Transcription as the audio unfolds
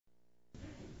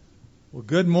Well,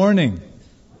 good morning.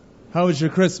 How was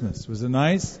your Christmas? Was it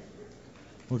nice?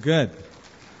 Well, good.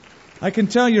 I can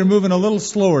tell you're moving a little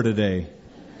slower today,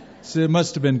 so it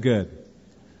must have been good.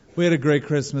 We had a great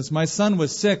Christmas. My son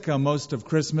was sick on most of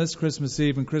Christmas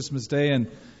Eve and Christmas Day,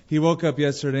 and he woke up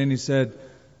yesterday and he said,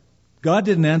 God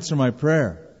didn't answer my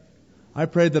prayer. I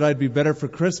prayed that I'd be better for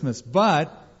Christmas,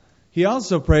 but he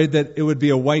also prayed that it would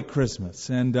be a white Christmas.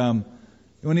 And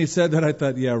when he said that, I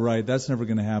thought, yeah, right, that's never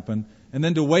going to happen. And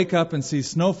then to wake up and see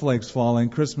snowflakes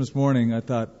falling Christmas morning, I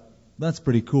thought, that's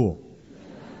pretty cool.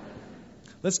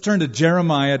 Let's turn to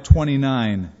Jeremiah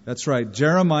 29. That's right,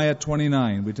 Jeremiah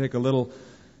 29. We take a little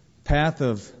path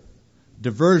of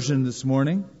diversion this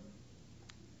morning.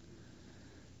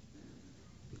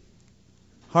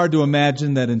 Hard to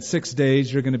imagine that in 6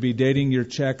 days you're going to be dating your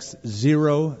checks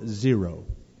 0-0.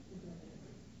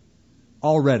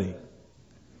 Already.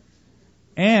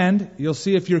 And you'll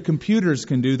see if your computers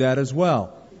can do that as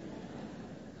well.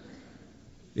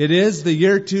 It is the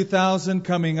year 2000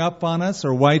 coming up on us, or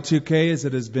Y2K as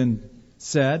it has been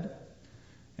said.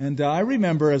 And I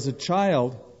remember as a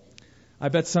child, I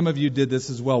bet some of you did this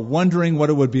as well, wondering what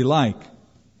it would be like.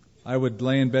 I would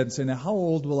lay in bed and say, now how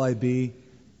old will I be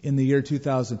in the year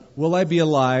 2000? Will I be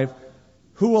alive?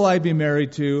 Who will I be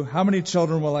married to? How many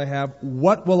children will I have?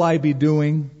 What will I be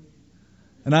doing?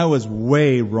 And I was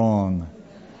way wrong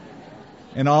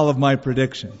in all of my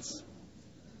predictions.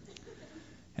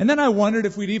 And then I wondered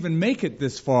if we'd even make it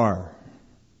this far.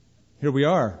 Here we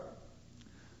are.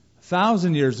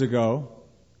 1,000 years ago,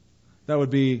 that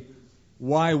would be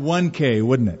Y1K,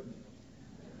 wouldn't it?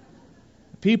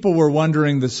 People were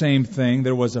wondering the same thing.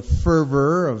 There was a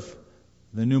fervor of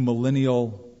the new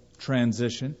millennial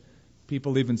transition.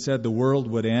 People even said the world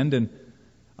would end. And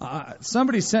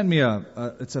somebody sent me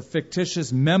it's a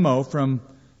fictitious memo from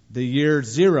the year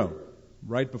 0.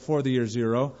 Right before the year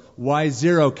 0,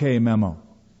 Y0K memo.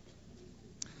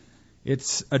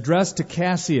 It's addressed to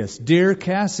Cassius. Dear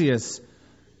Cassius,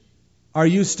 are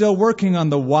you still working on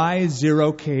the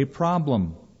Y0K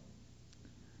problem?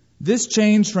 This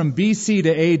change from BC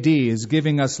to AD is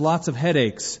giving us lots of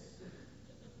headaches.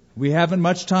 We haven't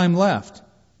much time left.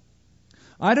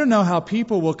 I don't know how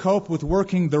people will cope with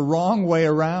working the wrong way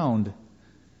around.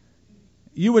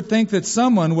 You would think that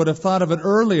someone would have thought of it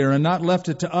earlier and not left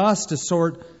it to us to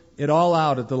sort it all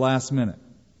out at the last minute.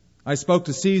 I spoke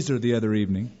to Caesar the other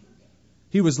evening.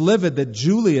 He was livid that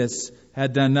Julius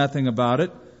had done nothing about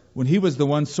it when he was the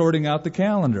one sorting out the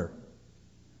calendar.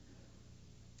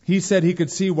 He said he could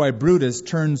see why Brutus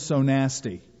turned so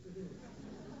nasty.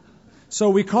 So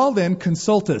we called in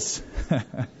Consultus.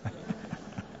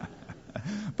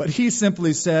 But he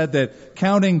simply said that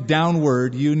counting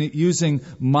downward using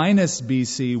minus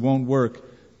BC won't work.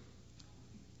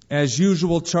 As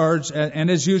usual, he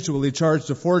charged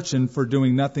a fortune for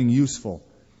doing nothing useful.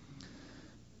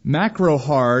 Macro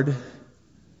hard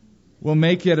will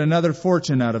make yet another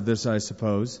fortune out of this, I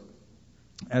suppose.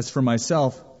 As for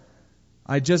myself,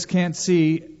 I just can't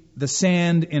see the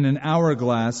sand in an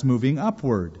hourglass moving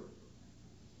upward.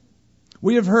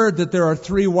 We have heard that there are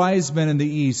 3 wise men in the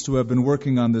East who have been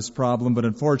working on this problem, but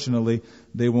unfortunately,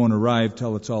 they won't arrive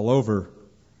till it's all over.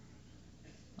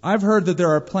 I've heard that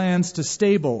there are plans to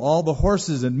stable all the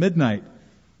horses at midnight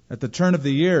at the turn of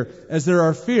the year, as there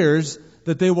are fears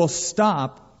that they will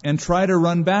stop and try to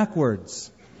run backwards,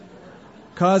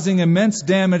 causing immense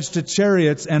damage to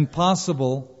chariots and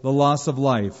possible the loss of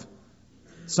life.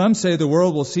 Some say the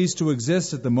world will cease to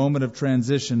exist at the moment of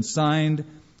transition. Signed,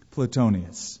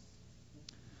 Platonius.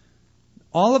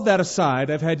 All of that aside,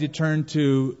 I've had you turn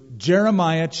to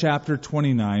Jeremiah chapter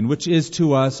 29, which is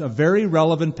to us a very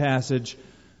relevant passage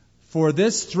for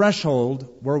this threshold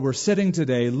where we're sitting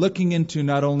today, looking into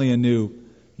not only a new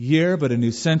year, but a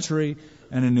new century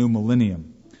and a new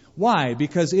millennium. Why?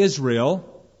 Because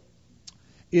Israel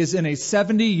is in a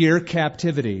 70-year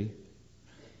captivity.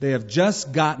 They have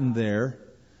just gotten there.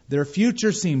 Their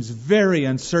future seems very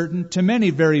uncertain, to many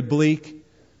very bleak.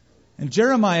 And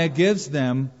Jeremiah gives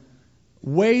them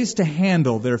ways to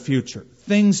handle their future,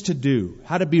 things to do,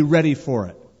 how to be ready for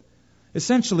it.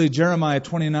 Essentially, Jeremiah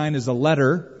 29 is a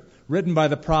letter written by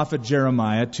the prophet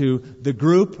Jeremiah to the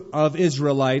group of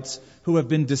Israelites who have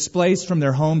been displaced from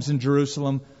their homes in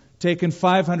Jerusalem, taken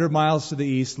 500 miles to the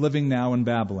east, living now in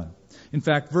Babylon. In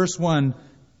fact, verse 1,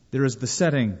 there is the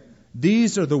setting.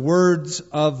 These are the words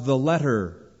of the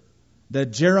letter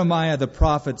that Jeremiah the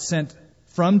prophet sent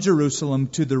from Jerusalem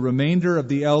to the remainder of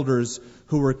the elders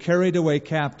who were carried away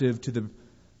captive, to the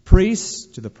priests,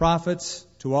 to the prophets,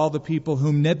 to all the people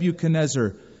whom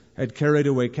Nebuchadnezzar had carried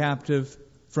away captive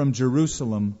from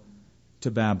Jerusalem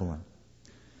to Babylon.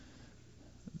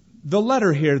 The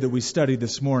letter here that we studied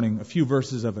this morning, a few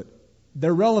verses of it,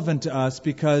 they're relevant to us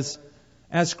because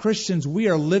as Christians we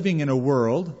are living in a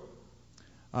world,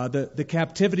 the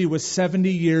captivity was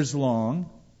 70 years long.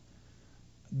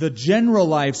 The general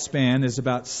lifespan is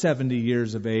about 70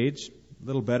 years of age, a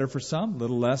little better for some, a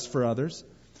little less for others.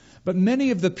 But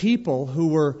many of the people who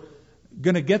were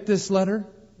going to get this letter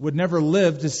would never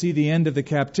live to see the end of the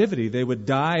captivity. They would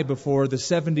die before the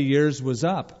 70 years was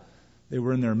up. They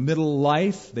were in their middle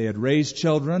life, they had raised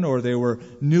children, or they were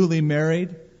newly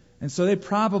married, and so they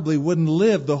probably wouldn't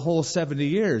live the whole 70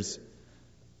 years.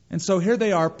 And so here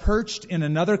they are perched in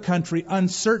another country,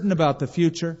 uncertain about the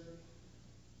future.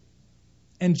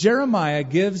 And Jeremiah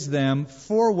gives them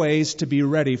 4 ways to be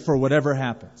ready for whatever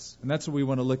happens. And that's what we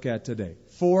want to look at today.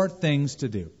 4 things to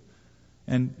do.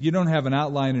 And you don't have an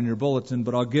outline in your bulletin,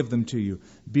 but I'll give them to you.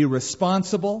 Be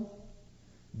responsible,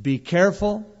 be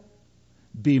careful,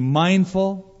 be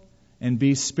mindful, and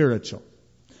be spiritual.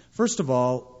 First of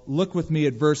all, look with me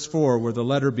at verse 4 where the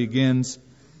letter begins.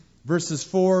 Verses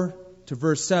 4 to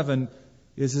verse 7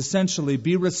 is essentially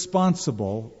be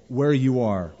responsible where you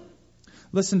are.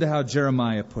 Listen to how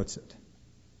Jeremiah puts it.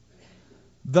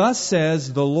 Thus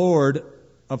says the Lord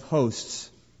of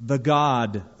hosts, the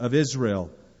God of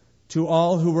Israel, to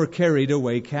all who were carried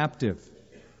away captive,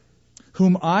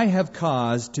 whom I have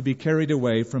caused to be carried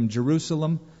away from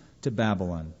Jerusalem to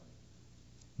Babylon.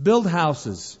 Build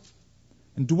houses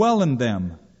and dwell in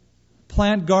them.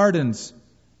 Plant gardens,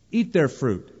 eat their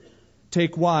fruit.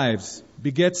 Take wives,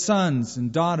 beget sons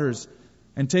and daughters,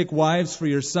 and take wives for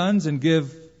your sons and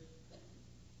give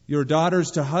your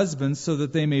daughters to husbands so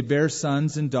that they may bear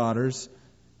sons and daughters,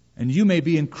 and you may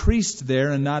be increased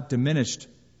there and not diminished.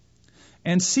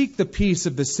 And seek the peace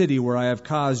of the city where I have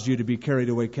caused you to be carried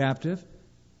away captive,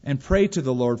 and pray to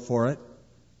the Lord for it,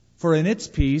 for in its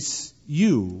peace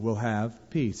you will have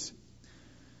peace.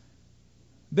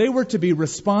 They were to be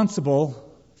responsible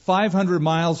 500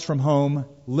 miles from home,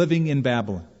 living in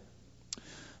Babylon.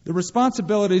 The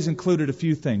responsibilities included a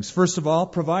few things. First of all,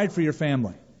 provide for your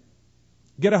family.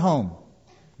 Get a home,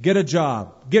 get a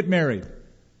job, get married.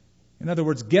 In other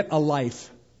words, get a life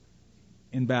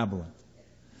in Babylon.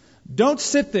 Don't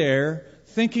sit there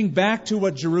thinking back to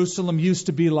what Jerusalem used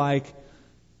to be like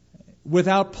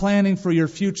without planning for your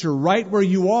future right where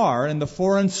you are in the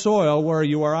foreign soil where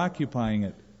you are occupying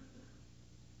it.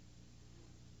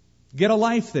 Get a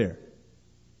life there.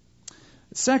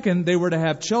 Second, they were to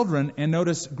have children, and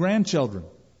notice grandchildren.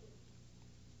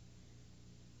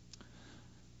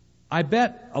 I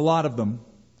bet a lot of them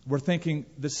were thinking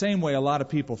the same way a lot of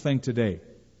people think today.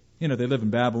 You know, they live in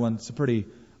Babylon. It's a pretty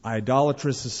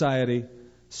idolatrous society,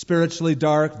 spiritually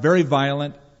dark, very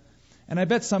violent. And I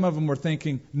bet some of them were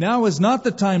thinking, now is not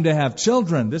the time to have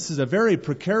children. This is a very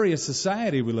precarious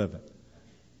society we live in.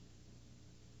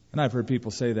 And I've heard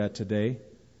people say that today.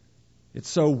 It's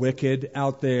so wicked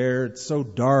out there. It's so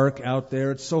dark out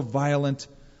there. It's so violent.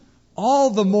 All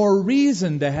the more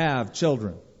reason to have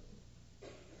children.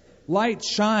 Light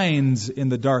shines in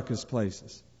the darkest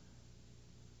places.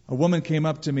 A woman came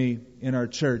up to me in our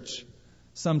church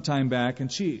some time back, and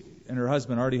she and her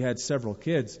husband already had several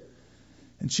kids.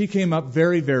 And she came up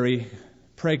very, very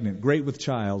pregnant, great with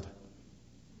child.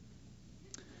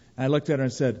 I looked at her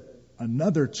and said,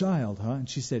 "Another child, huh?" And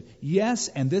she said, "Yes,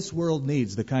 and this world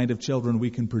needs the kind of children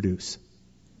we can produce."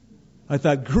 I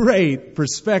thought, great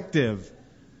perspective.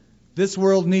 This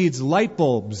world needs light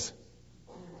bulbs,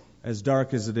 as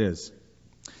dark as it is.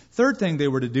 Third thing they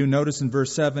were to do, notice in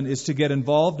verse 7, is to get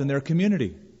involved in their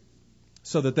community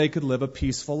so that they could live a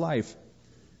peaceful life.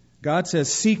 God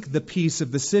says, seek the peace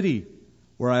of the city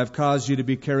where I have caused you to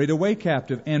be carried away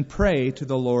captive, and pray to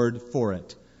the Lord for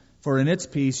it. For in its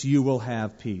peace you will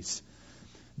have peace.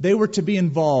 They were to be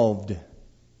involved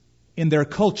in their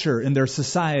culture, in their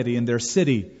society, in their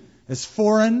city. As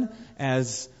foreign,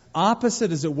 as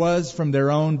opposite as it was from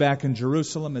their own back in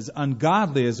Jerusalem, as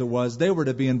ungodly as it was, they were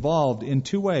to be involved in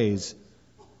 2 ways.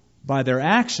 By their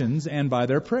actions and by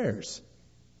their prayers.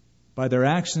 By their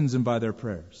actions and by their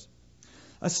prayers.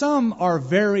 Some are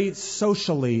very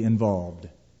socially involved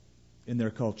in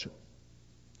their culture.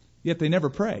 Yet they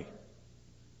never pray.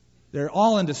 They're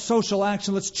all into social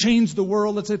action. Let's change the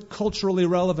world. Let's get culturally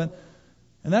relevant.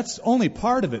 And that's only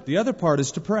part of it. The other part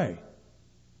is to pray.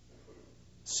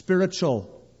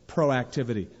 Spiritual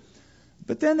proactivity.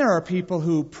 But then there are people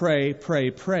who pray,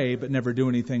 but never do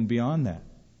anything beyond that.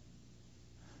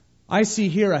 I see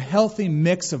here a healthy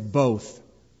mix of both.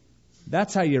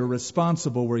 That's how you're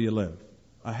responsible where you live.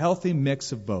 A healthy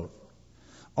mix of both.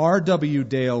 R.W.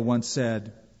 Dale once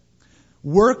said,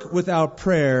 "Work without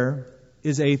prayer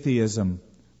is atheism,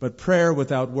 but prayer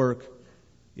without work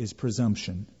is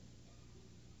presumption."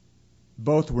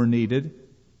 Both were needed.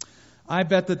 I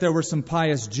bet that there were some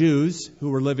pious Jews who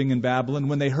were living in Babylon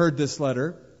when they heard this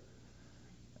letter.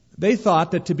 They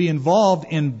thought that to be involved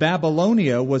in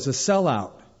Babylonia was a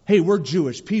sellout. Hey, we're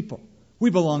Jewish people. We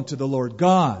belong to the Lord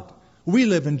God. We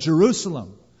live in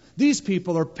Jerusalem. These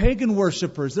people are pagan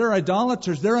worshipers. They're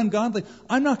idolaters. They're ungodly.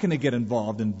 I'm not going to get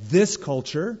involved in this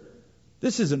culture.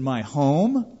 This isn't my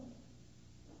home.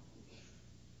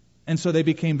 And so they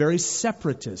became very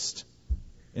separatist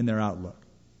in their outlook.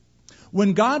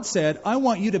 When God said, I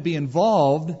want you to be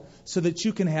involved so that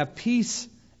you can have peace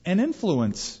and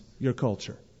influence your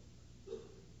culture.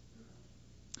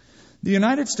 The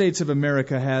United States of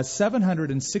America has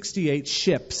 768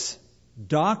 ships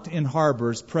docked in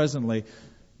harbors presently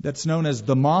that's known as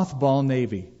the Mothball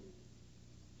Navy.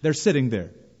 They're sitting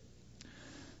there.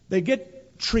 They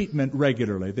get treatment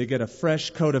regularly. They get a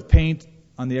fresh coat of paint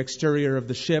on the exterior of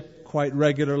the ship quite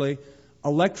regularly.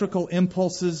 Electrical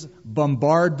impulses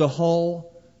bombard the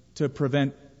hull to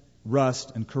prevent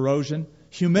rust and corrosion.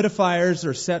 Humidifiers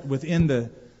are set within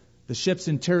the ship's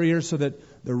interior so that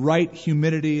the right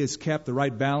humidity is kept, the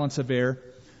right balance of air.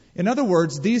 In other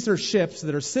words, these are ships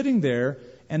that are sitting there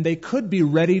and they could be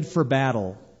readied for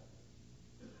battle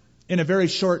in a very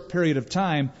short period of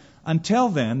time. Until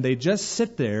then, they just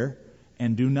sit there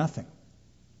and do nothing.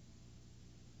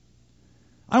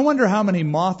 I wonder how many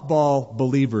mothball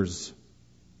believers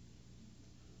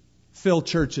fill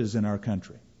churches in our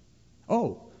country.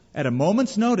 Oh, at a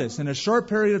moment's notice, in a short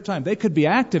period of time, they could be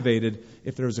activated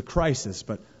if there was a crisis,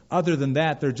 but other than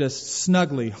that, they're just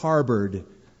snugly harbored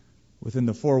within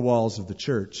the four walls of the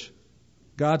church.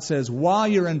 God says, while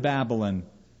you're in Babylon,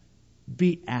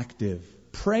 be active.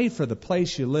 Pray for the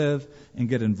place you live and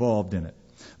get involved in it.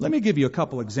 Let me give you a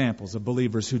couple examples of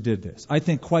believers who did this, I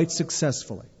think quite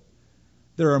successfully.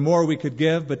 There are more we could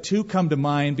give, but two come to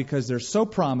mind because they're so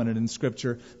prominent in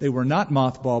Scripture. They were not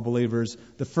mothball believers.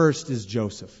 The first is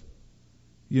Joseph.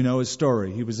 You know his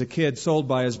story. He was a kid sold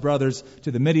by his brothers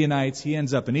to the Midianites. He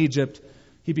ends up in Egypt.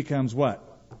 He becomes what?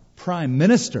 Prime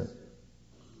minister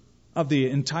of the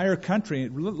entire country,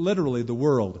 literally the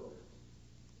world.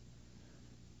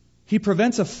 He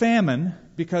prevents a famine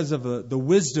because of the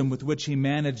wisdom with which he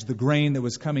managed the grain that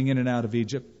was coming in and out of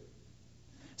Egypt.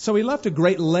 So he left a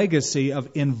great legacy of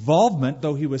involvement,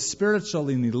 though he was spiritual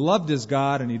and he loved his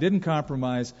God and he didn't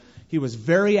compromise. He was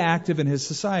very active in his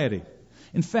society.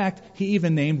 In fact, he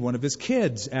even named one of his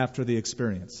kids after the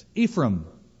experience. Ephraim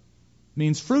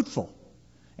means fruitful.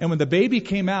 And when the baby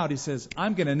came out, he says,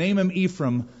 I'm going to name him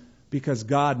Ephraim because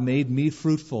God made me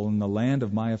fruitful in the land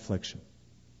of my affliction.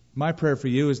 My prayer for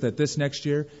you is that this next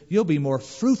year, you'll be more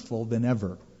fruitful than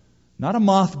ever. Not a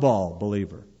mothball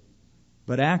believer,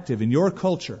 but active in your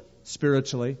culture,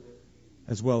 spiritually,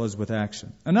 as well as with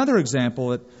action. Another example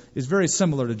that is very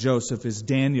similar to Joseph is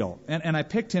Daniel. And I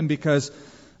picked him because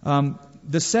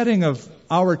the setting of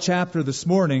our chapter this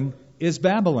morning is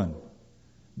Babylon.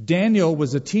 Daniel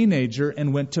was a teenager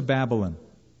and went to Babylon.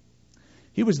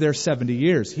 He was there 70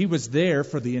 years. He was there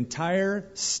for the entire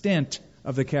stint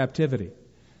of the captivity.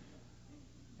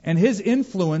 And his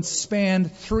influence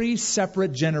spanned 3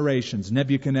 separate generations.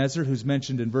 Nebuchadnezzar, who's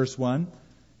mentioned in verse 1,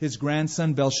 his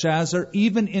grandson Belshazzar,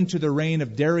 even into the reign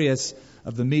of Darius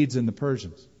of the Medes and the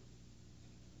Persians.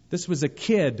 This was a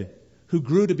kid who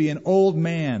grew to be an old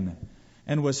man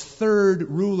and was third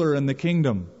ruler in the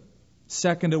kingdom.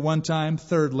 Second at one time,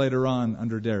 third later on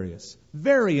under Darius.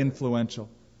 Very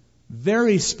influential,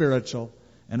 very spiritual,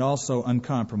 and also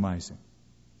uncompromising.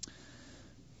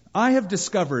 I have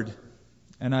discovered,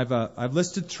 and I've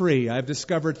listed 3. I've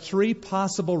discovered 3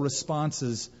 possible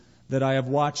responses that I have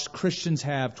watched Christians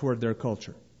have toward their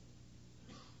culture.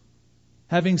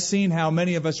 Having seen how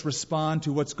many of us respond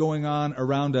to what's going on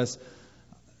around us,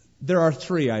 there are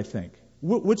 3, I think.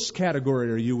 Which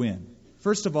category are you in?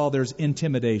 First of all, there's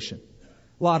intimidation.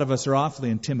 A lot of us are awfully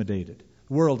intimidated.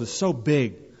 The world is so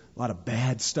big, a lot of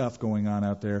bad stuff going on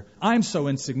out there. I'm so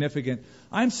insignificant.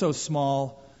 I'm so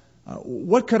small.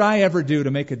 What could I ever do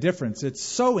to make a difference? It's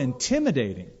so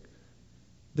intimidating,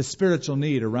 the spiritual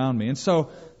need around me. And so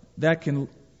that can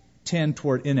tend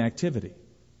toward inactivity,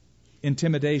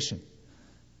 intimidation.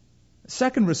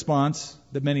 Second response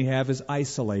that many have is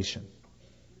isolation.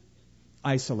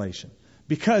 Isolation.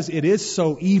 Because it is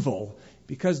so evil,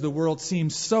 because the world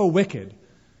seems so wicked,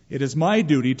 it is my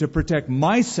duty to protect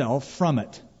myself from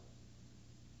it.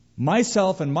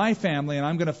 Myself and my family, and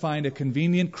I'm going to find a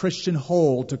convenient Christian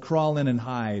hole to crawl in and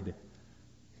hide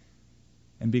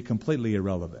and be completely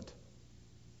irrelevant.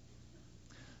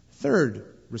 Third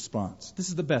response. This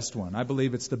is the best one. I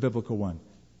believe it's the biblical one.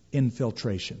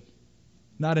 Infiltration.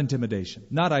 Not intimidation,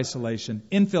 not isolation,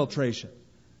 infiltration.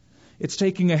 It's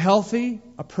taking a healthy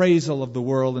appraisal of the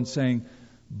world and saying,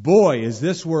 boy, is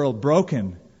this world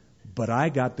broken, but I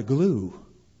got the glue.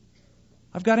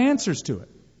 I've got answers to it.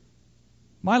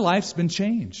 My life's been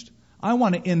changed. I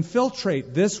want to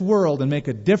infiltrate this world and make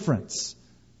a difference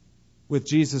with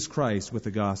Jesus Christ, with the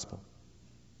gospel.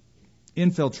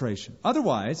 Infiltration.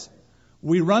 Otherwise,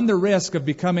 we run the risk of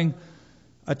becoming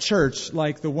a church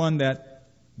like the one that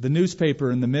the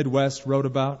newspaper in the Midwest wrote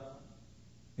about.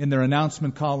 In their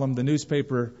announcement column, the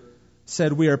newspaper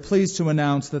said, "We are pleased to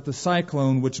announce that the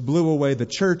cyclone which blew away the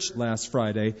church last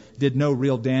Friday did no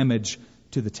real damage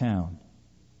to the town."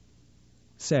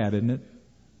 Sad, isn't it?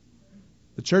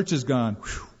 The church is gone.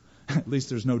 Whew. At least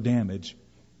there's no damage.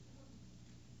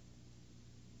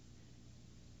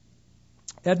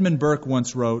 Edmund Burke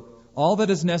once wrote, "All that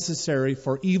is necessary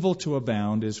for evil to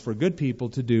abound is for good people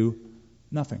to do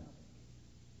nothing."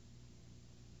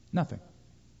 Nothing.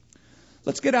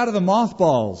 Let's get out of the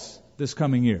mothballs this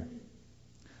coming year.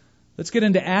 Let's get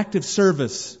into active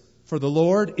service for the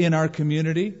Lord in our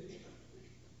community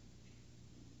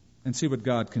and see what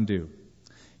God can do.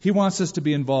 He wants us to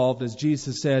be involved, as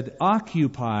Jesus said,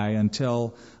 "Occupy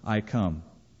until I come."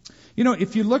 You know,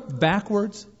 if you look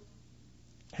backwards,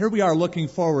 here we are looking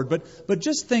forward, but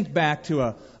just think back to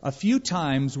a few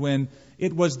times when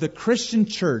it was the Christian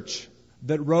church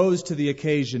that rose to the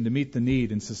occasion to meet the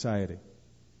need in society.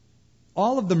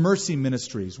 All of the mercy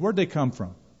ministries, where'd they come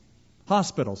from?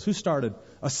 Hospitals. Who started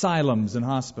asylums and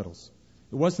hospitals?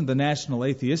 It wasn't the National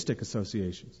Atheistic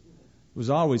Associations. It was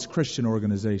always Christian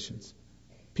organizations.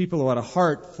 People who had a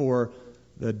heart for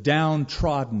the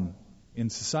downtrodden in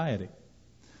society.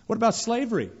 What about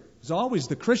slavery? It was always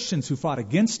the Christians who fought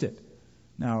against it.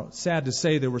 Now, sad to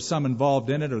say there were some involved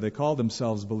in it, or they called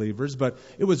themselves believers, but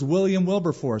it was William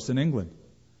Wilberforce in England.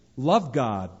 Loved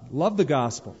God, loved the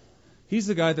gospel. He's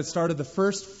the guy that started the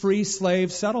first free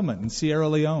slave settlement in Sierra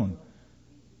Leone.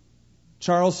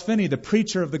 Charles Finney, the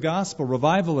preacher of the gospel,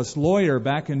 revivalist, lawyer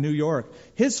back in New York,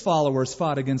 his followers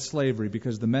fought against slavery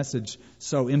because the message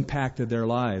so impacted their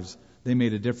lives. They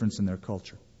made a difference in their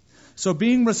culture. So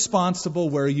being responsible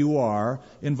where you are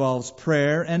involves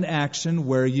prayer and action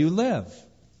where you live.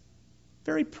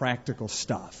 Very practical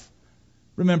stuff.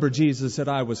 Remember, Jesus said,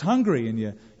 "I was hungry and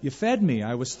you fed me.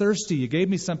 I was thirsty. You gave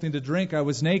me something to drink. I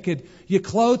was naked. You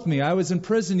clothed me. I was in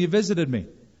prison. You visited me."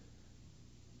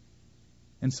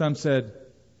 And some said,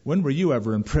 "When were you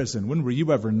ever in prison? When were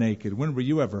you ever naked? When were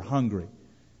you ever hungry?"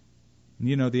 And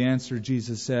you know the answer.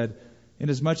 Jesus said,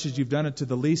 "Inasmuch as you've done it to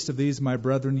the least of these, my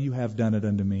brethren, you have done it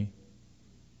unto me."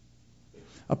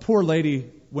 A poor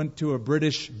lady went to a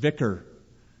British vicar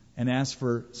and asked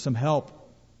for some help,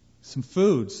 some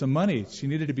food, some money. She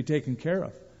needed to be taken care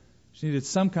of. She needed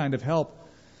some kind of help.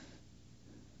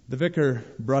 The vicar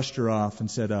brushed her off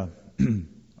and said,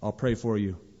 "I'll pray for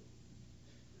you."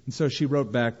 And so she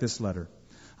wrote back this letter.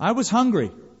 "I was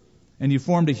hungry, and you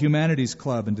formed a humanities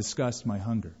club and discussed my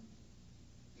hunger.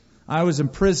 I was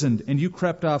imprisoned, and you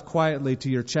crept off quietly to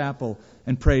your chapel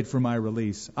and prayed for my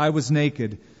release. I was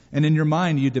naked, and in your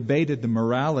mind you debated the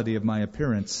morality of my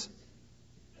appearance.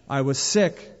 I was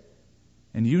sick,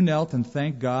 and you knelt and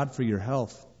thanked God for your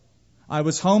health. I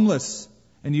was homeless,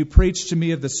 and you preached to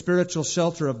me of the spiritual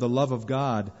shelter of the love of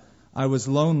God. I was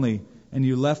lonely, and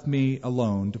you left me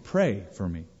alone to pray for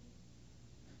me.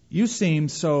 You seem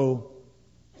so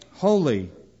holy,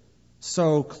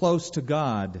 so close to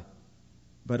God,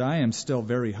 but I am still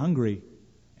very hungry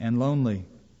and lonely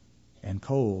and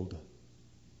cold."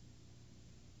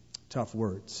 Tough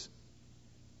words,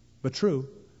 but true.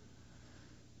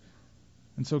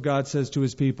 And so God says to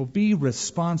His people, be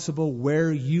responsible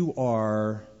where you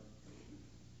are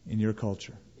in your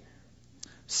culture.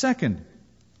 Second,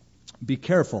 be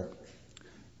careful.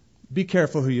 Be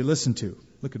careful who you listen to.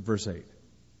 Look at verse 8.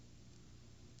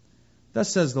 "Thus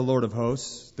says the Lord of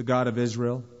hosts, the God of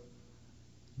Israel,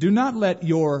 do not let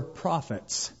your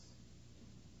prophets,"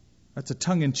 that's a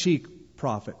tongue-in-cheek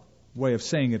prophet, way of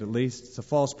saying it at least. It's a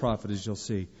false prophet, as you'll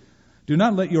see. "Do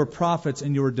not let your prophets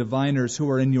and your diviners who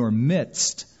are in your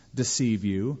midst deceive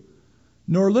you,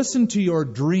 nor listen to your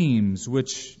dreams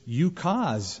which you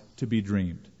cause to be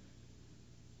dreamed.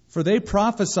 For they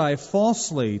prophesy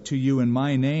falsely to you in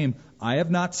my name. I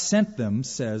have not sent them,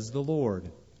 says the Lord."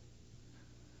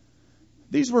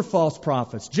 These were false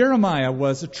prophets. Jeremiah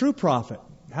was a true prophet.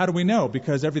 How do we know?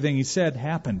 Because everything he said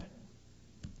happened.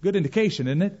 Good indication,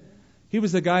 isn't it? He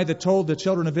was the guy that told the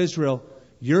children of Israel,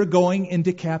 "You're going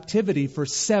into captivity for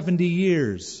 70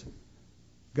 years.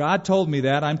 God told me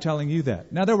that. I'm telling you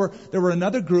that. Now, there were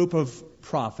another group of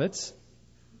prophets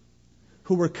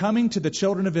who were coming to the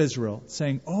children of Israel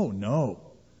saying, "Oh, no.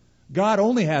 God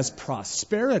only has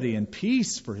prosperity and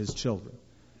peace for His children.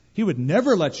 He would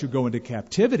never let you go into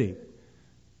captivity.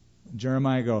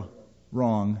 Jeremiah go,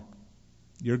 wrong.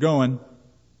 You're going.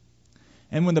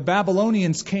 And when the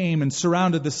Babylonians came and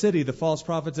surrounded the city, the false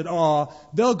prophet said, oh,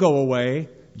 they'll go away.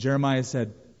 Jeremiah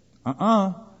said,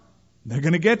 they're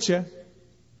going to get you.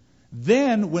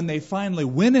 Then, when they finally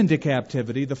went into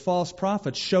captivity, the false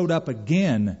prophet showed up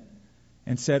again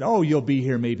and said, oh, you'll be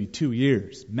here maybe 2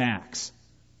 years, max.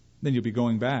 Then you'll be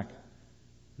going back.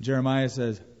 Jeremiah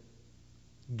says,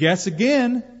 guess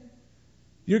again.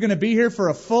 You're going to be here for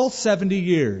a full 70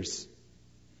 years.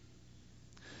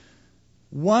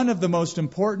 One of the most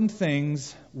important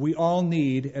things we all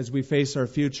need as we face our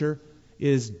future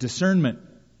is discernment.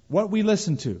 What we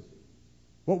listen to,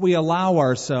 what we allow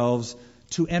ourselves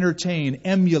to entertain,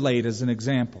 emulate as an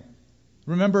example.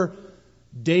 Remember,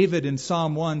 David in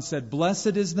Psalm 1 said,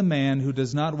 blessed is the man who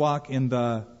does not walk in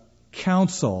the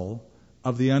counsel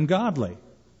of the ungodly.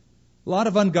 A lot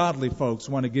of ungodly folks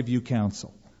want to give you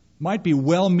counsel. Might be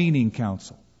well-meaning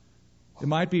counsel. It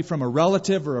might be from a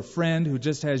relative or a friend who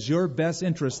just has your best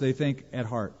interest, they think, at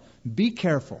heart. Be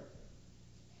careful.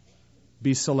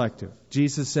 Be selective.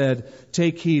 Jesus said,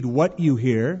 take heed what you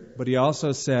hear, but He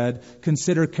also said,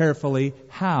 consider carefully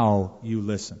how you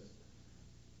listen.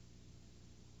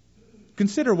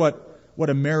 Consider what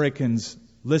Americans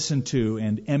listen to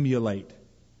and emulate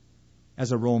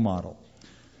as a role model.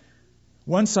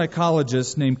 One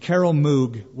psychologist named Carol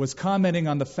Moog was commenting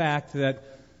on the fact that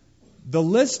the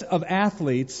list of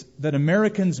athletes that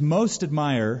Americans most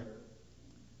admire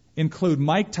include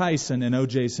Mike Tyson and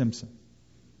O.J. Simpson.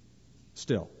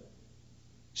 Still.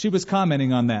 She was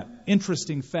commenting on that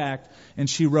interesting fact, and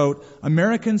she wrote,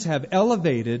 Americans have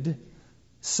elevated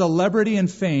celebrity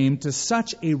and fame to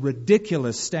such a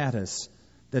ridiculous status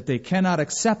that they cannot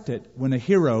accept it when a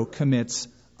hero commits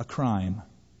a crime.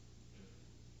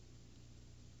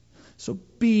 So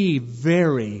be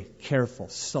very careful,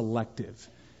 selective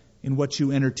in what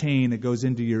you entertain that goes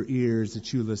into your ears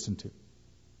that you listen to.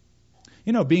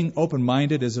 You know, being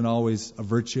open-minded isn't always a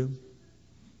virtue.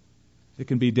 It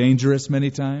can be dangerous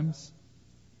many times.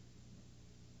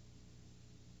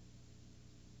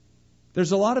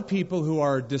 There's a lot of people who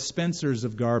are dispensers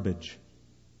of garbage.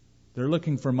 They're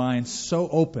looking for minds so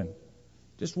open,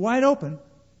 just wide open,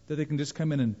 that they can just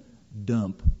come in and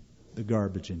dump the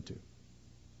garbage into.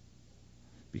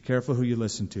 Be careful who you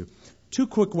listen to. 2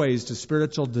 quick ways to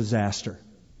spiritual disaster.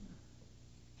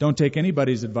 Don't take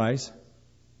anybody's advice.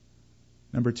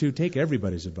 Number 2, take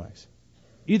everybody's advice.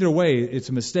 Either way, it's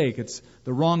a mistake. It's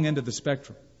the wrong end of the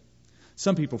spectrum.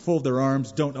 Some people fold their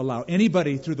arms, don't allow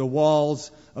anybody through the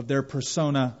walls of their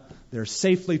persona. They're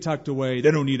safely tucked away.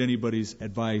 They don't need anybody's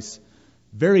advice.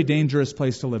 Very dangerous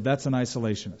place to live. That's an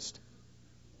isolationist.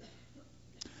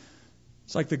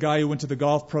 It's like the guy who went to the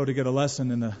golf pro to get a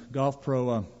lesson, and the golf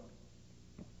pro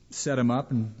set him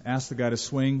up and asked the guy to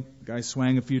swing. The guy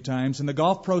swang a few times, and the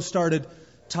golf pro started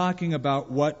talking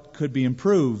about what could be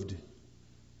improved.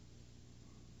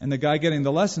 And the guy getting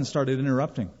the lesson started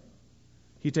interrupting.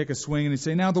 He'd take a swing and he'd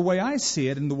say, now the way I see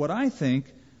it and what I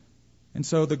think. And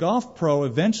so the golf pro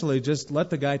eventually just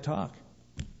let the guy talk.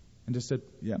 And just said,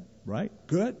 yeah, right,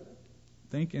 good.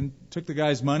 And took the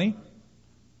guy's money.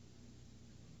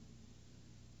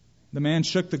 The man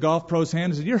shook the golf pro's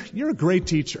hand and said, you're a great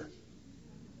teacher.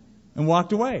 And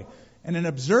walked away. And an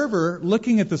observer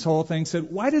looking at this whole thing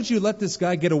said, why did you let this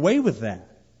guy get away with that?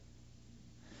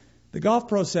 The golf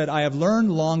pro said, I have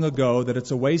learned long ago that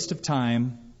it's a waste of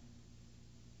time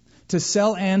to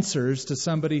sell answers to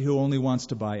somebody who only wants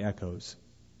to buy echoes.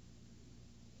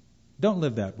 Don't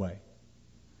live that way.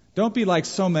 Don't be like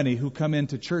so many who come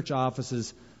into church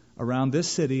offices around this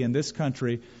city and this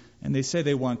country, and they say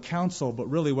they want counsel, but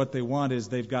really what they want is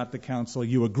they've got the counsel.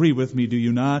 You agree with me, do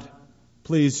you not?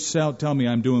 Please tell me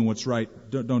I'm doing what's right.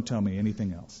 Don't tell me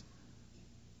anything else.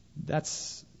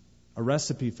 That's a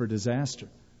recipe for disaster.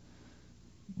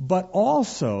 But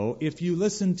also, if you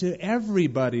listen to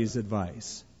everybody's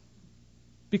advice,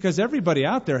 because everybody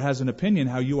out there has an opinion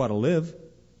how you ought to live.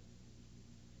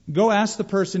 Go ask the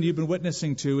person you've been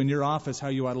witnessing to in your office how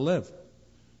you ought to live.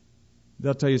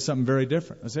 They'll tell you something very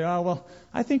different. They'll say, oh, well,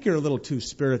 I think you're a little too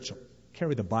spiritual.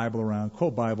 Carry the Bible around,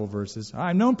 quote Bible verses.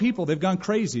 I've known people, they've gone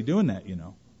crazy doing that, you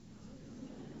know.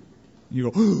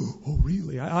 You go, oh,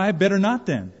 really? I better not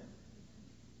then.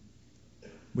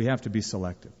 We have to be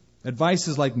selective. Advice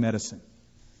is like medicine.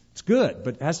 It's good,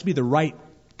 but it has to be the right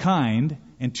kind,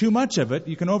 and too much of it,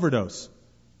 you can overdose.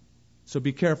 So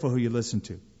be careful who you listen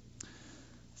to.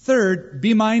 Third,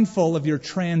 be mindful of your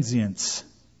transience.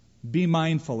 Be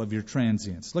mindful of your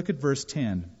transience. Look at verse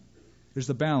 10. There's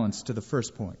the balance to the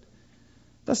first point.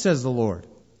 Thus says the Lord,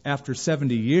 after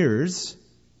 70 years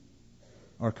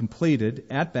are completed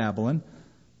at Babylon,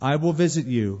 I will visit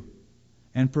you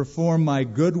and perform my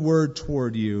good word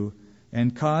toward you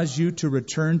and cause you to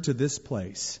return to this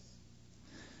place.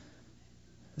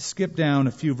 Skip down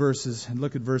a few verses and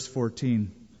look at verse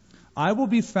 14. I will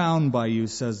be found by you,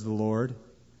 says the Lord,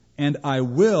 and I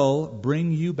will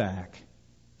bring you back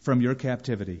from your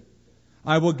captivity.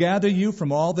 I will gather you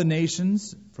from all the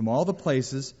nations, from all the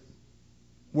places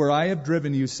where I have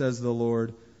driven you, says the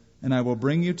Lord, and I will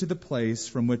bring you to the place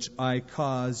from which I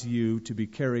cause you to be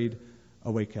carried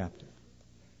away captive.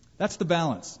 That's the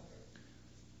balance.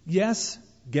 Yes,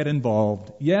 get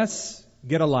involved. Yes,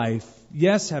 get a life.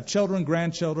 Yes, have children,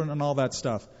 grandchildren, and all that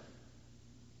stuff.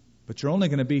 But you're only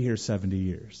going to be here 70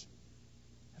 years.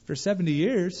 After 70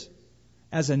 years,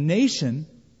 as a nation,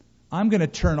 I'm going to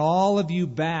turn all of you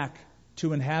back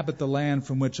to inhabit the land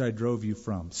from which I drove you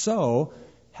from. So,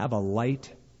 have a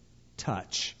light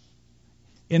touch.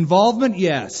 Involvement,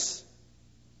 yes,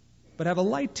 but have a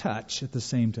light touch at the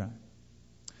same time.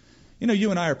 You know, you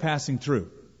and I are passing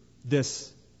through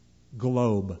this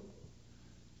globe.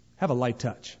 Have a light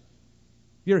touch.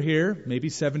 You're here, maybe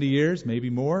 70 years, maybe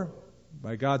more,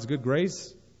 by God's good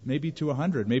grace, maybe to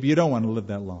 100. Maybe you don't want to live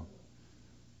that long.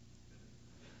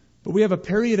 But we have a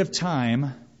period of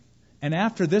time, and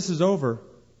after this is over,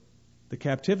 the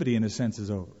captivity, in a sense,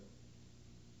 is over.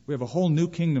 We have a whole new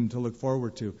kingdom to look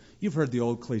forward to. You've heard the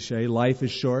old cliche, life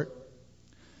is short.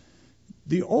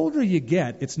 The older you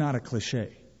get, it's not a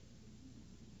cliche.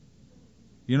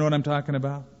 You know what I'm talking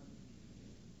about?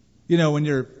 You know, when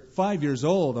you're 5 years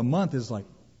old, a month is like,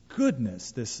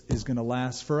 goodness, this is going to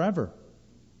last forever.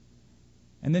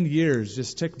 And then years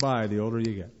just tick by the older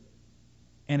you get.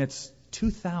 And it's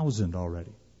 2000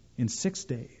 already in 6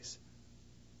 days.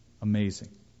 Amazing.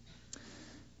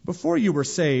 Before you were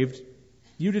saved,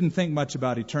 you didn't think much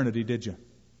about eternity, did you?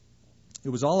 It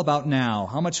was all about now.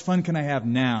 How much fun can I have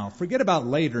now? Forget about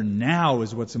later. Now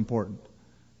is what's important.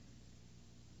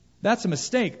 That's a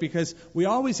mistake because we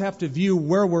always have to view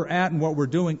where we're at and what we're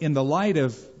doing in the light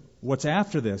of what's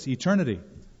after this, eternity.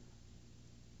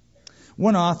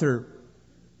 One author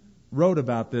wrote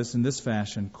about this in this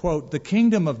fashion, quote, "The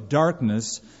kingdom of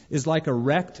darkness is like a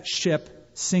wrecked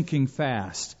ship sinking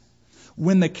fast.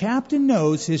 When the captain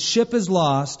knows his ship is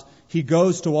lost, he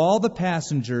goes to all the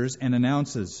passengers and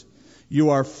announces,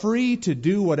 'You are free to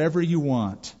do whatever you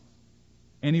want.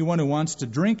 Anyone who wants to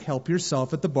drink, help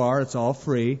yourself at the bar. It's all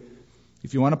free.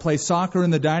 If you want to play soccer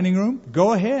in the dining room,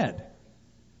 go ahead.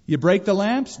 You break the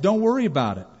lamps, don't worry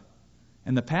about it.'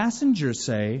 And the passengers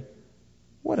say,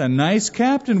 'What a nice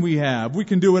captain we have. We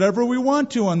can do whatever we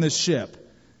want to on this ship.'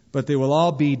 But they will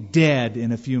all be dead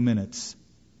in a few minutes."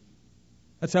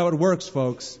 That's how it works,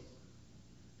 folks.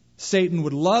 Satan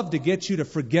would love to get you to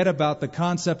forget about the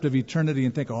concept of eternity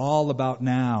and think all about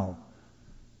now.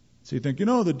 So you think,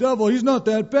 the devil, he's not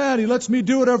that bad. He lets me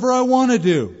do whatever I want to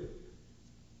do.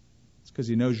 It's because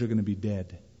he knows you're going to be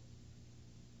dead.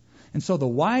 And so the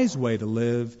wise way to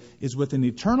live is with an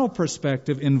eternal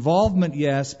perspective, involvement,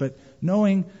 yes, but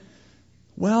knowing,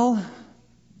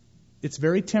 it's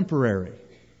very temporary.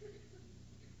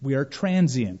 We are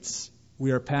transients.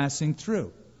 We are passing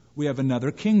through. We have another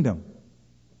kingdom.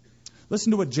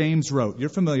 Listen to what James wrote. You're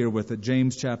familiar with it,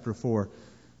 James chapter 4.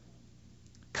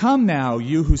 "Come now,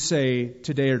 you who say,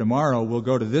 today or tomorrow, we'll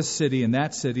go to this city and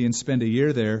that city and spend a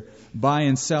year there, buy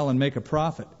and sell and make a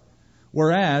profit.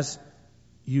 Whereas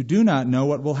you do not know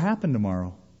what will happen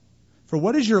tomorrow. For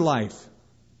what is your life?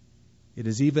 It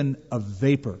is even a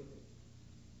vapor."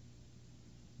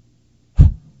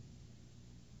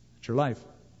 It's your life.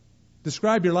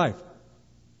 Describe your life.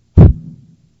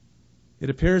 It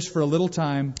appears for a little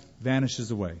time, vanishes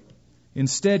away.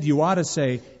 Instead, you ought to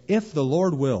say, "If the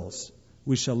Lord wills,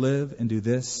 we shall live and do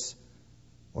this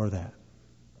or that."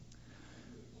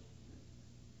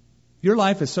 Your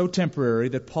life is so temporary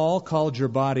that Paul called your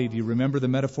body, do you remember the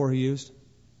metaphor he used?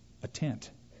 A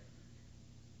tent.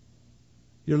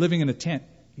 You're living in a tent.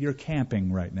 You're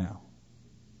camping right now.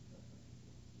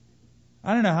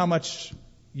 I don't know how much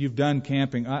you've done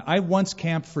camping. I once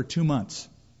camped for 2 months.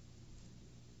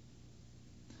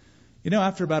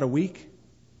 After about a week,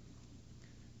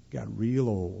 got real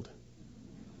old.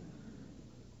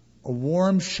 A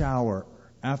warm shower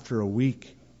after a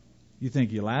week. You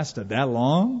think you lasted that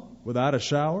long without a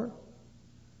shower?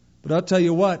 But I'll tell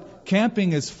you what,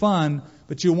 camping is fun,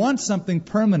 but you want something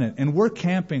permanent. And we're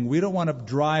camping. We don't want to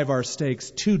drive our stakes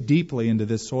too deeply into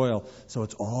this soil. So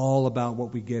it's all about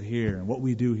what we get here and what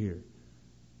we do here.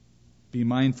 Be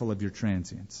mindful of your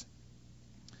transience.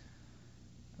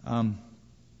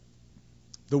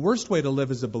 The worst way to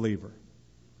live as a believer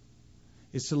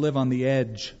is to live on the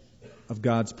edge of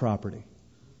God's property.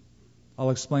 I'll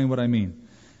explain what I mean.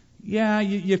 Yeah,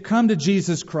 you've come to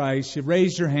Jesus Christ, you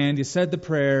raised your hand, you said the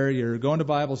prayer, you're going to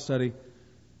Bible study,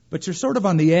 but you're sort of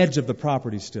on the edge of the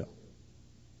property still.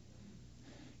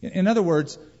 In other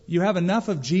words, you have enough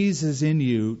of Jesus in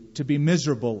you to be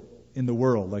miserable in the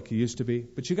world like you used to be,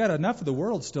 but you got enough of the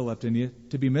world still left in you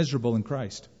to be miserable in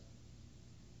Christ.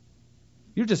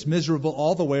 You're just miserable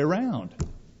all the way around.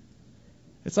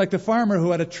 It's like the farmer who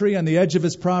had a tree on the edge of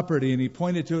his property, and he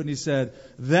pointed to it and he said,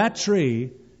 "That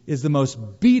tree is the most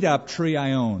beat-up tree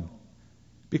I own.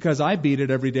 Because I beat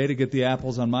it every day to get the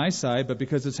apples on my side, but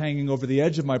because it's hanging over the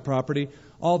edge of my property,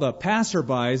 all the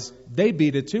passerbys, they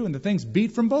beat it too, and the thing's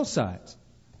beat from both sides."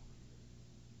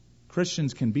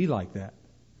 Christians can be like that.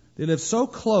 They live so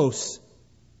close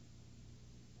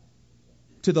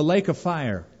to the lake of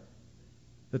fire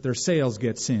that their sails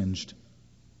get singed.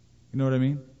 You know what I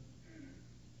mean?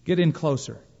 Get in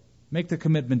closer. Make the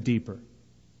commitment deeper.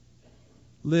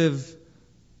 Live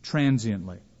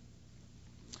transiently.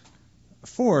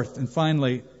 Fourth, and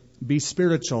finally, be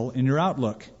spiritual in your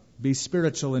outlook. Be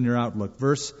spiritual in your outlook.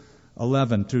 Verse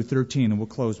 11 through 13, and we'll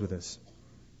close with this.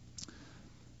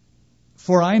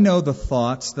 "For I know the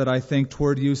thoughts that I think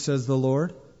toward you, says the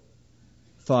Lord,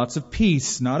 thoughts of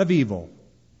peace, not of evil,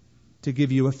 to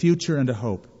give you a future and a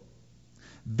hope.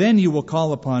 Then you will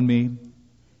call upon me,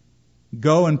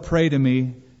 go and pray to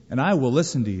me, and I will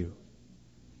listen to you.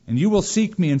 And you will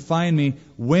seek me and find me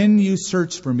when you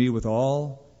search for me with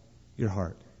all your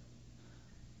heart."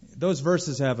 Those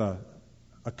verses have a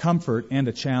comfort and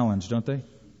a challenge, don't they?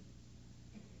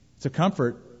 It's a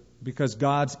comfort because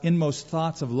God's inmost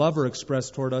thoughts of love are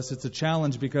expressed toward us. It's a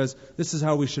challenge because this is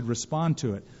how we should respond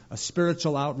to it. A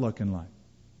spiritual outlook in life.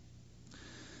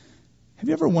 Have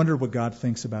you ever wondered what God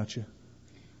thinks about you?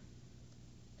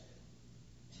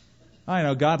 I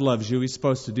know God loves you. He's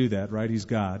supposed to do that, right? He's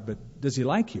God. But does He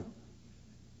like you?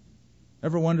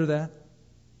 Ever wonder that?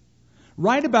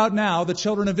 Right about now, the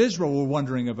children of Israel were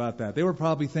wondering about that. They were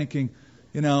probably thinking,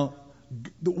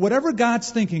 whatever God's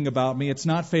thinking about me, it's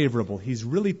not favorable. He's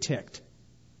really ticked.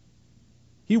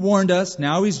 He warned us.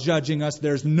 Now He's judging us.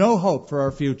 There's no hope for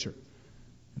our future.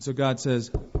 And so God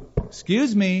says,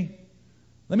 "Excuse me.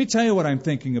 Let me tell you what I'm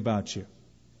thinking about you.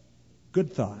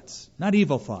 Good thoughts, not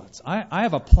evil thoughts. I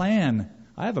have a plan.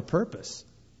 I have a purpose.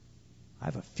 I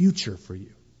have a future for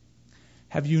you."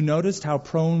 Have you noticed how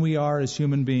prone we are as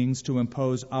human beings to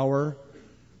impose our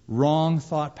wrong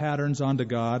thought patterns onto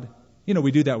God?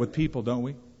 We do that with people, don't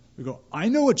we? We go, "I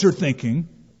know what you're thinking."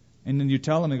 And then you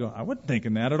tell them, they go, "I wasn't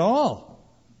thinking that at all."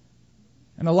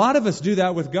 And a lot of us do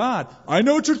that with God. "I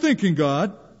know what you're thinking,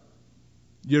 God.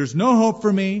 There's no hope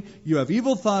for me. You have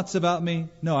evil thoughts about me."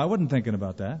 No, I wasn't thinking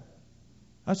about that.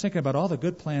 I was thinking about all the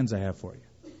good plans I have for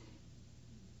you.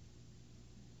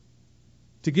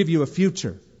 To give you a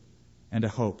future and a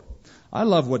hope. I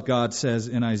love what God says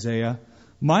in Isaiah.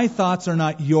 "My thoughts are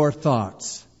not your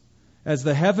thoughts. As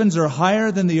the heavens are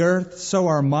higher than the earth, so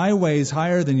are my ways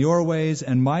higher than your ways,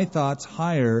 and my thoughts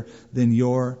higher than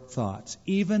your thoughts."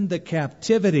 Even the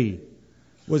captivity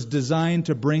was designed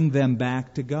to bring them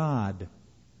back to God.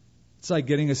 It's like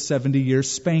getting a 70-year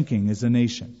spanking as a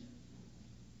nation.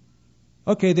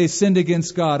 Okay, they sinned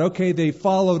against God. Okay, they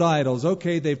followed idols.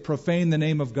 Okay, they've profaned the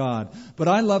name of God. But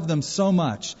I love them so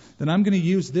much that I'm going to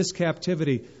use this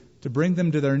captivity to bring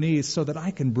them to their knees so that I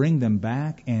can bring them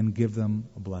back and give them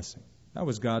a blessing. That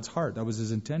was God's heart. That was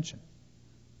His intention.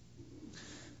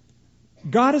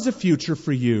 God has a future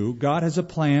for you. God has a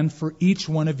plan for each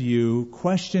one of you.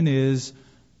 Question is,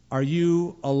 are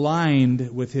you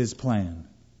aligned with His plan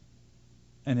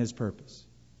and His purpose?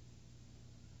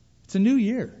 It's a new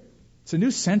year. It's a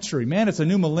new century. Man, it's a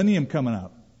new millennium coming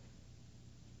up.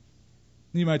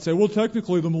 You might say, "Well,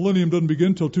 technically the millennium doesn't begin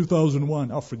until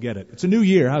 2001. Oh, forget it. It's a new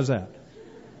year. How's that?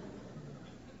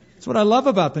 That's what I love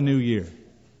about the new year.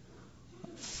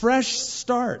 Fresh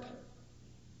start.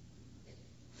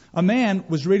 A man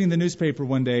was reading the newspaper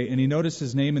one day and he noticed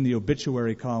his name in the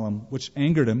obituary column, which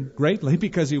angered him greatly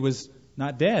because he was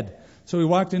not dead. So he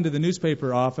walked into the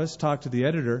newspaper office, talked to the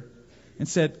editor, and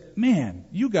said, "Man,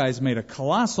 you guys made a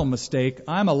colossal mistake.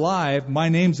 I'm alive. My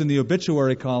name's in the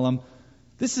obituary column.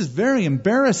 This is very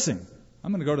embarrassing.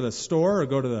 I'm going to go to the store or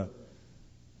go to the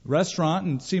restaurant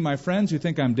and see my friends who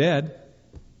think I'm dead.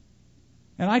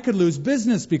 And I could lose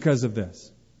business because of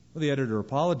this." Well, the editor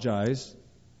apologized,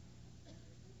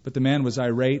 but the man was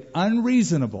irate,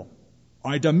 unreasonable.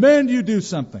 "I demand you do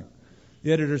something."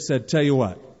 The editor said, "Tell you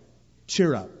what,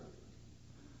 cheer up.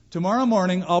 Tomorrow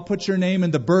morning, I'll put your name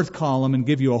in the birth column and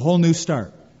give you a whole new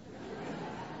start."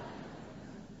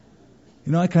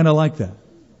 I kind of like that.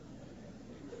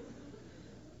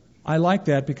 I like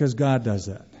that because God does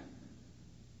that.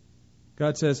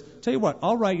 God says, tell you what,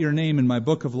 I'll write your name in my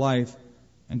book of life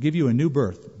and give you a new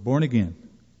birth, born again.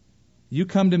 You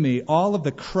come to me, all of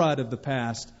the crud of the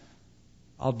past,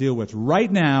 I'll deal with right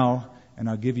now, and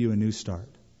I'll give you a new start.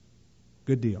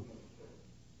 Good deal.